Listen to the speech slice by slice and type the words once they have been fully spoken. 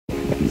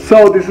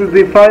So this is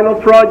the final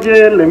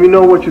project. Let me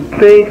know what you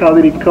think. How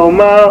did it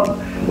come out?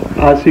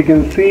 As you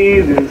can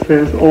see, this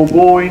says "Oh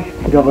boy."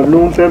 We got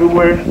balloons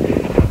everywhere.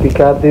 We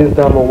got this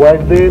that my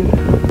wife did.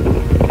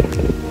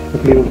 The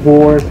little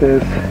board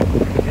says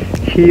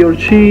he or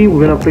she.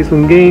 We're gonna play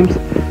some games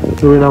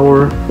during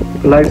our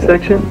live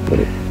section.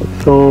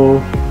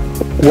 So,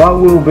 what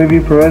will baby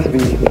Perez be,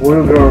 boy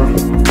or girl?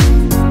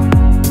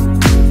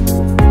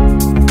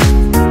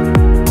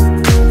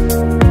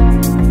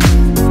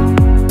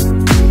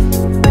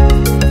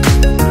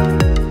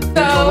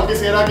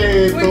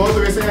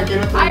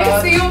 Ay,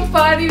 sí, un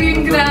party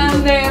bien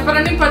grande, pero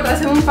no importa,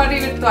 hacemos un party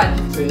virtual.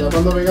 Sí, ya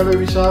cuando venga el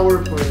baby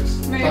shower, pues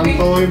están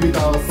todos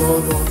invitados,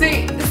 todos.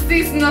 Sí,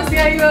 no se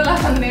ha ido la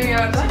pandemia,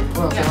 ¿verdad?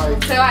 Bueno,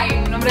 no, se va a ir,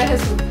 mi nombre es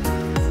Jesús.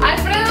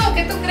 Alfredo,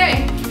 ¿qué tú crees?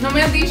 No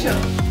me has dicho.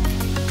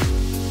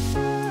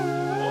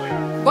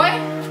 Boy?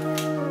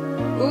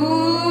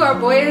 Ooh, our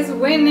boy is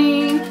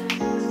winning.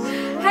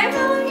 Hi,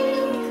 Melanie.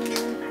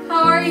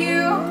 How are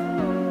you?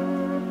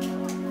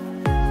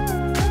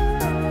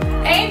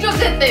 Angel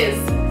did this.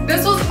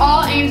 This was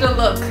all Angel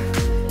look.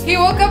 He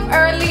woke up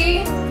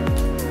early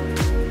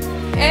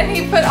and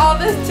he put all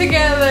this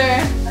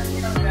together.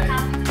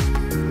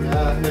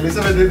 Yeah,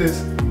 Elizabeth did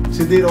this.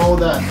 She did all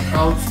that.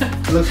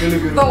 It looks really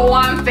good. The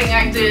one thing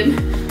I did.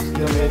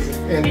 Amazing.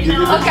 And you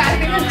did okay, I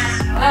think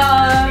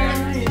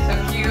it's so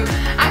cute.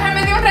 I had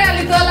me dio un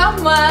regalito de la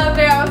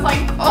madre. I was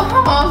like, oh,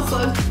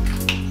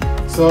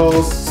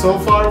 so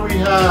far we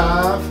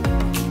have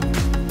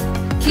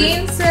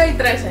 15 y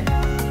 13.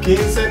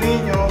 15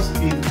 niños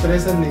y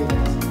 13 niñas.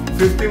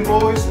 15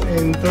 boys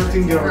and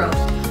 13 girls.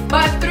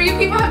 But 3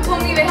 people have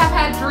told me they have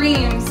had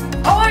dreams.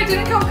 Oh, I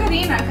didn't count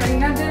Karina.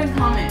 Karina didn't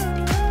comment.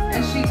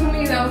 And she told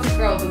me that was a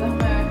girl.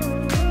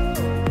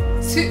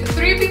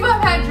 3 people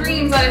have had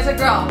dreams that it's a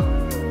girl.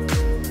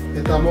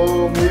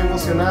 Estamos muy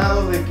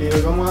emocionados de que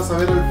hoy vamos a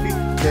saber al fin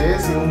qué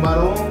es, si es un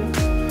varón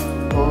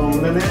o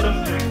una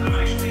nena.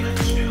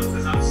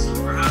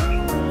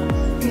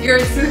 You're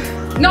too.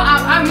 No,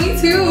 I'm me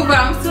too, but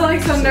I'm still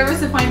like so nervous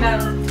to find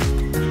out.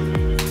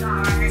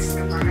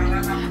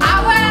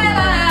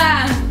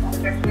 Abuela!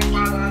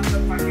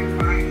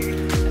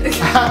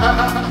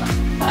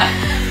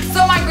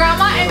 So my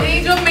grandma and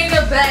Angel made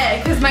a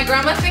bet because my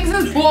grandma thinks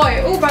it's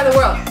boy. Oh, by the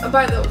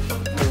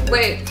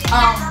wait.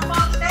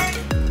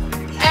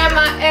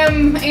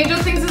 And Angel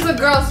thinks it's a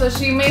girl, so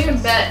she made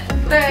him bet.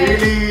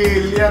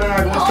 Lili,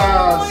 Liliana, ¿cómo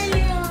estás?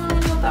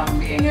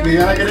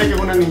 Liliana quiere que es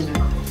una niña.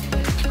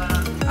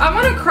 I'm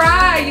gonna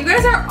cry. You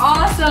guys are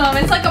awesome.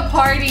 It's like a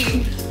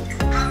party.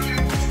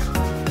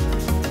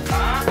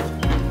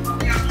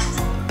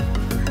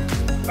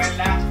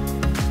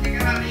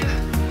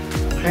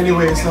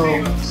 Anyway, so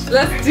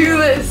let's do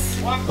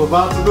this. We're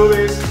about to do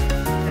this.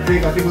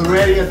 I think we're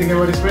ready. I think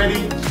everybody's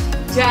ready.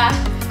 Yeah.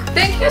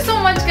 Thank you so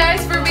much,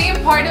 guys, for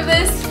being part of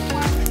this.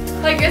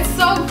 Like, it's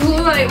so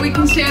cool that we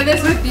can share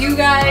this with you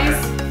guys.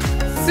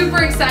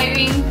 Super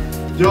exciting.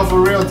 Yo,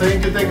 for real,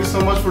 thank you so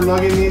much for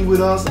logging in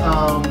with us.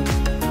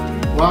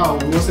 Wow,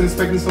 we wasn't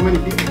expecting so many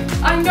people.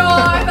 I know,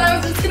 I thought it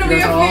was just gonna be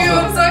a few.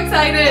 Awesome. I'm so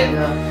excited.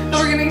 Yeah.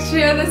 We're gonna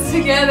share this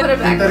together.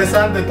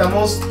 Interesante,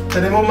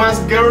 tenemos más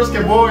girls que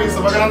boys. Se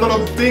va ganando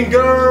los Teen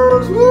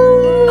Girls.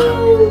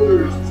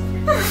 Woo!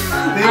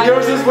 Teen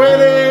Girls is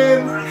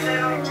winning.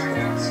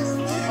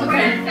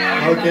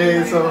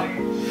 Okay, so.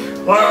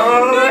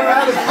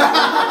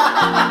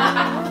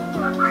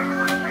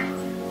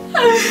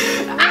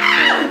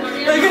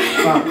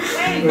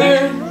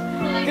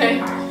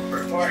 Okay.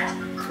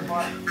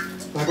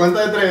 La cuenta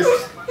de 3.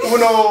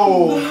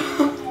 1,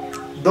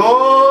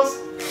 2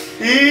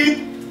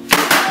 y.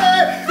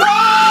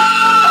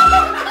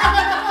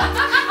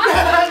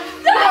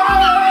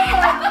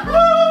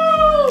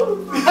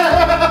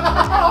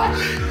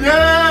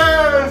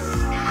 Yes!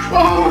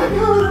 Oh my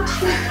god!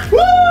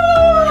 Woo!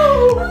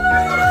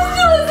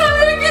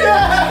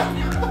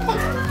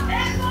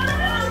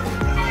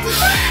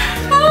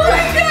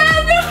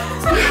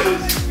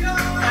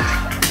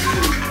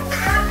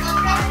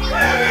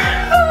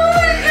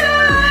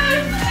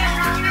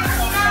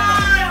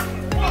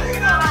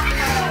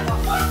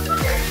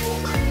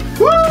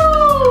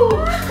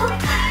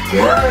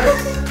 Yes!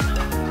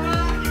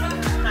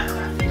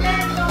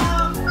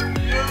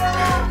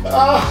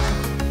 Oh.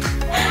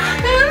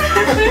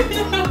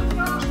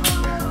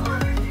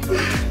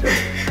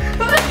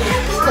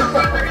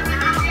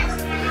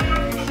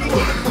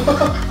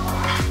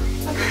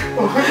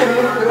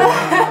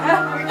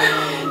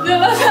 Yo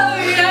lo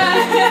sabía.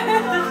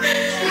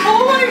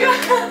 Oh my god.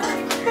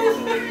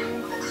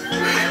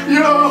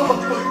 Yo.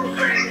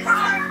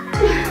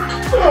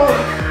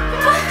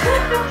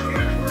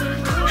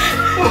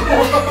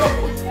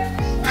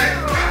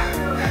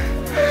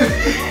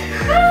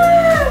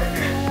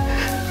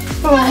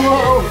 Oh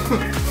wow.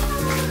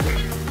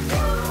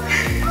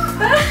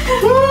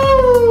 Woo.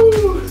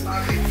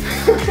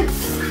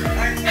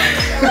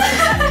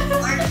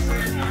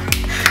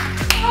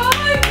 Oh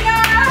my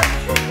god.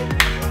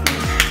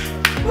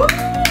 Woo.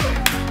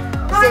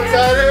 So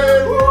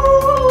excited. Woo.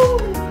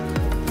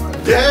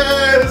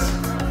 Yes.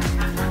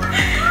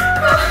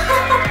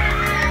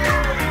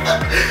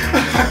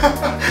 Oh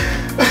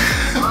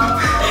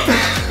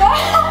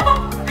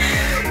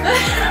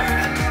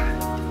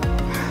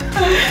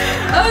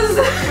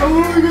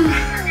my god.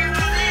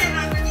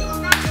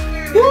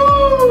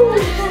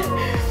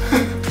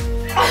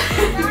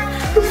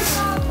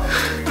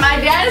 My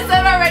dad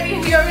said already,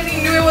 he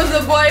already knew it was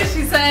a boy.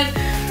 She said,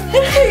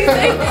 he's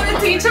going to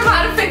teach him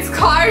how to fix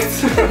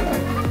cars.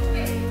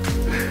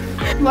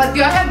 But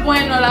Dios es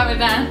bueno, la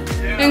verdad.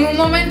 En un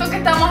momento que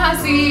estamos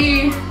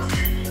así,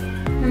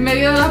 en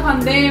medio de la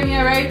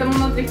pandemia, right? Estamos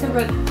muy tristes,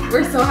 but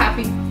we're so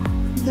happy.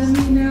 Let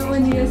me know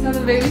when you guys have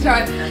the baby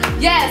shower.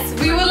 Yes,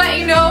 we will let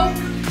you know.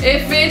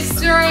 If it's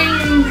during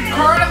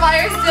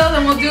coronavirus still,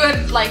 then we'll do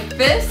it like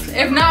this.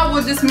 If not,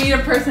 we'll just meet a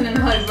person and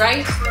hug,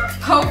 right?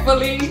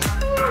 Hopefully.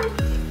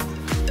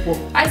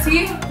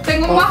 Así,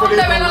 tengo un bajón de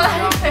ver a la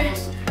gente.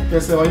 Que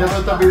se vaya toda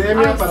esta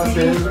epidemia para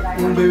hacer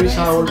un baby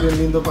shower bien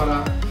lindo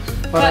para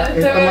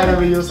esta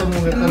maravillosa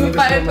mujer también que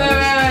se llama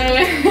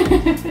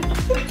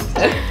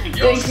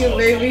Thank you,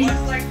 baby.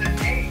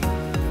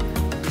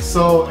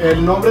 So,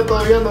 el nombre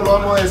todavía no lo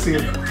vamos a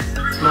decir.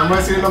 No vamos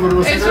a decir el nombre,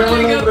 no sé si tenemos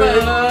el nombre.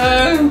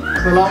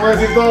 No lo vamos a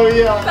decir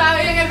todavía. Está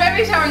bien, el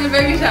baby shower, el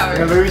baby shower.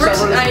 El baby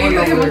shower ahí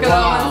dijimos que lo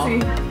vamos a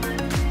decir.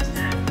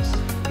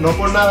 No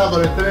por nada,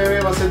 pero este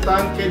bebé va a ser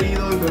tan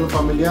querido entre los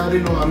familiares y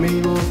los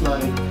amigos.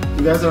 Like,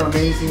 you guys are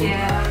amazing.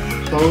 Yeah.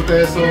 Todos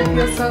ustedes son.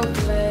 You're so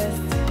blessed.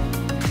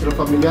 Los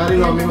familiares y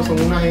los amigos son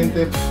una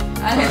gente.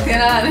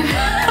 Argentina.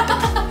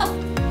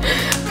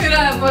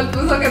 Mira, por el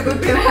puso que tú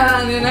tienes a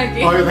Daniel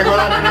aquí. Oh, yo tengo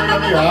la nena de mi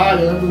amiga.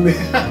 Yo no entendí.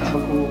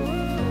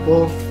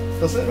 Oh,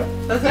 that's it.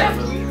 That's it?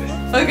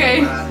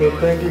 Okay. So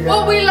thank you guys.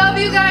 Well, we love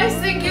you guys.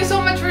 Thank you so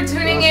much for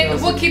tuning in.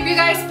 We'll keep you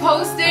guys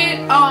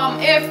posted.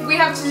 If we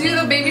have to do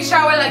the baby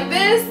shower like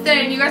this,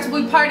 then you guys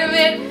will be part of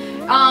it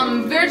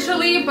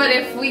virtually. But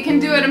if we can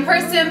do it in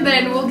person,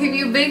 then we'll give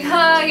you a big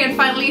hug and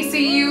finally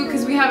see you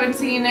because we haven't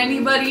seen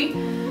anybody.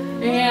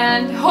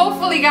 And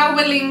hopefully, God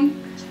willing,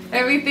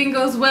 everything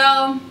goes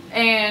well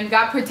and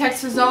God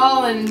protects us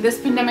all and this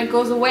pandemic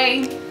goes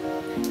away.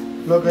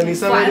 Lo que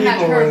Elizabeth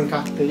dijo en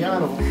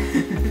castellano.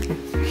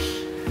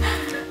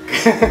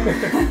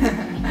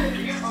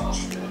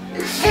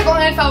 Que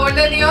con el favor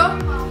de Dios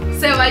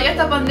se vaya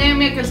esta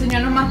pandemia, que el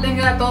Señor nos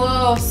mantenga a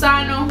todos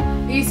sanos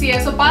y si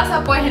eso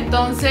pasa, pues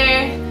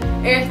entonces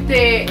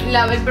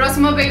el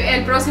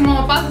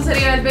próximo paso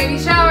sería el baby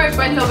shower,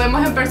 pues lo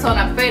vemos en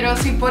persona. Pero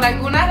si por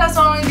alguna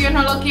razón Dios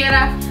no lo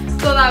quiera,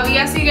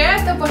 todavía sigue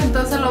esto, pues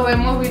entonces lo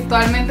vemos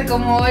virtualmente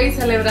como hoy,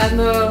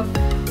 celebrando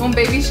un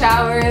baby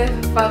shower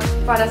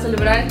para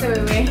celebrar este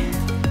bebé.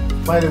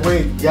 By the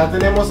way, ya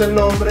tenemos el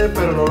nombre,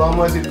 pero no lo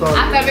vamos a decir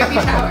todavía. Hasta el baby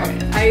shower,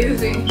 ahí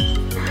sí.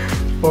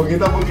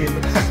 Poquito a poquito.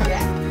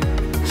 Yeah.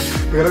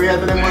 Yo creo que ya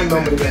tenemos el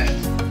nombre ya.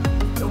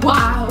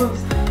 Wow.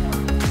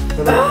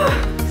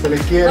 Se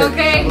les quiere.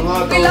 Okay, we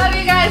love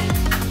you guys.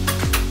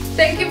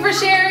 Thank you for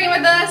sharing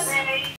with us.